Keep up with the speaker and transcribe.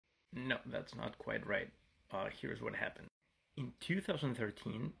No, that's not quite right. Here's what happened. In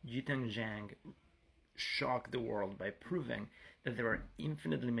 2013, Zhang shocked the world by proving that there are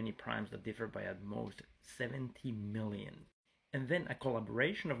infinitely many primes that differ by at most 70 million. And then a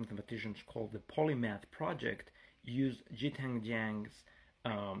collaboration of mathematicians called the Polymath project used Zhang's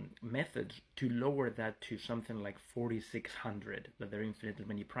methods to lower that to something like 4,600, that there are infinitely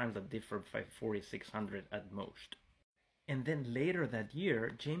many primes that differ by 4,600 at most. And then later that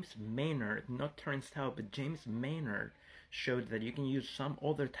year, James Maynard, not Terence Tao, but James Maynard showed that you can use some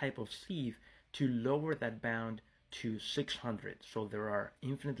other type of sieve to lower that bound to 600. So there are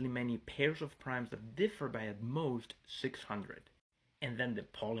infinitely many pairs of primes that differ by at most 600. And then the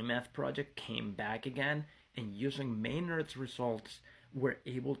Polymath project came back again, and using Maynard's results, we're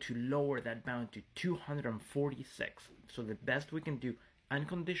able to lower that bound to 246. So the best we can do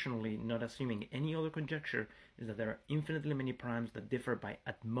unconditionally, not assuming any other conjecture, is that there are infinitely many primes that differ by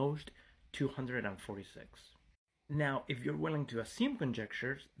at most 246. Now, if you're willing to assume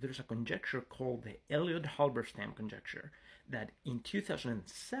conjectures, there's a conjecture called the Elliott-Halberstam conjecture that in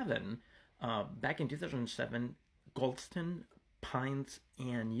 2007, back in 2007, Goldstein, Pines,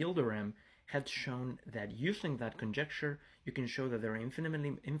 and Yildirim had shown that using that conjecture, you can show that there are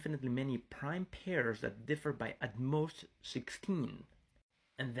infinitely many prime pairs that differ by at most 16.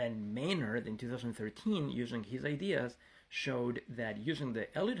 And then Maynard, in 2013, using his ideas, showed that using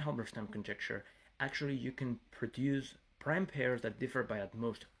the Elliott-Halberstam conjecture, actually you can produce prime pairs that differ by at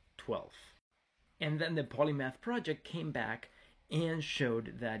most 12. And then the Polymath project came back and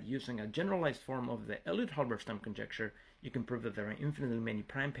showed that using a generalized form of the Elliott-Halberstam conjecture, you can prove that there are infinitely many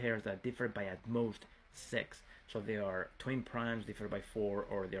prime pairs that differ by at most 6. So they are twin primes differ by 4,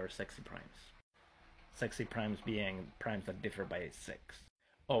 or they are sexy primes. Sexy primes being primes that differ by 6.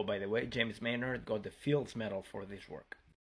 Oh, by the way, James Maynard got the Fields Medal for this work.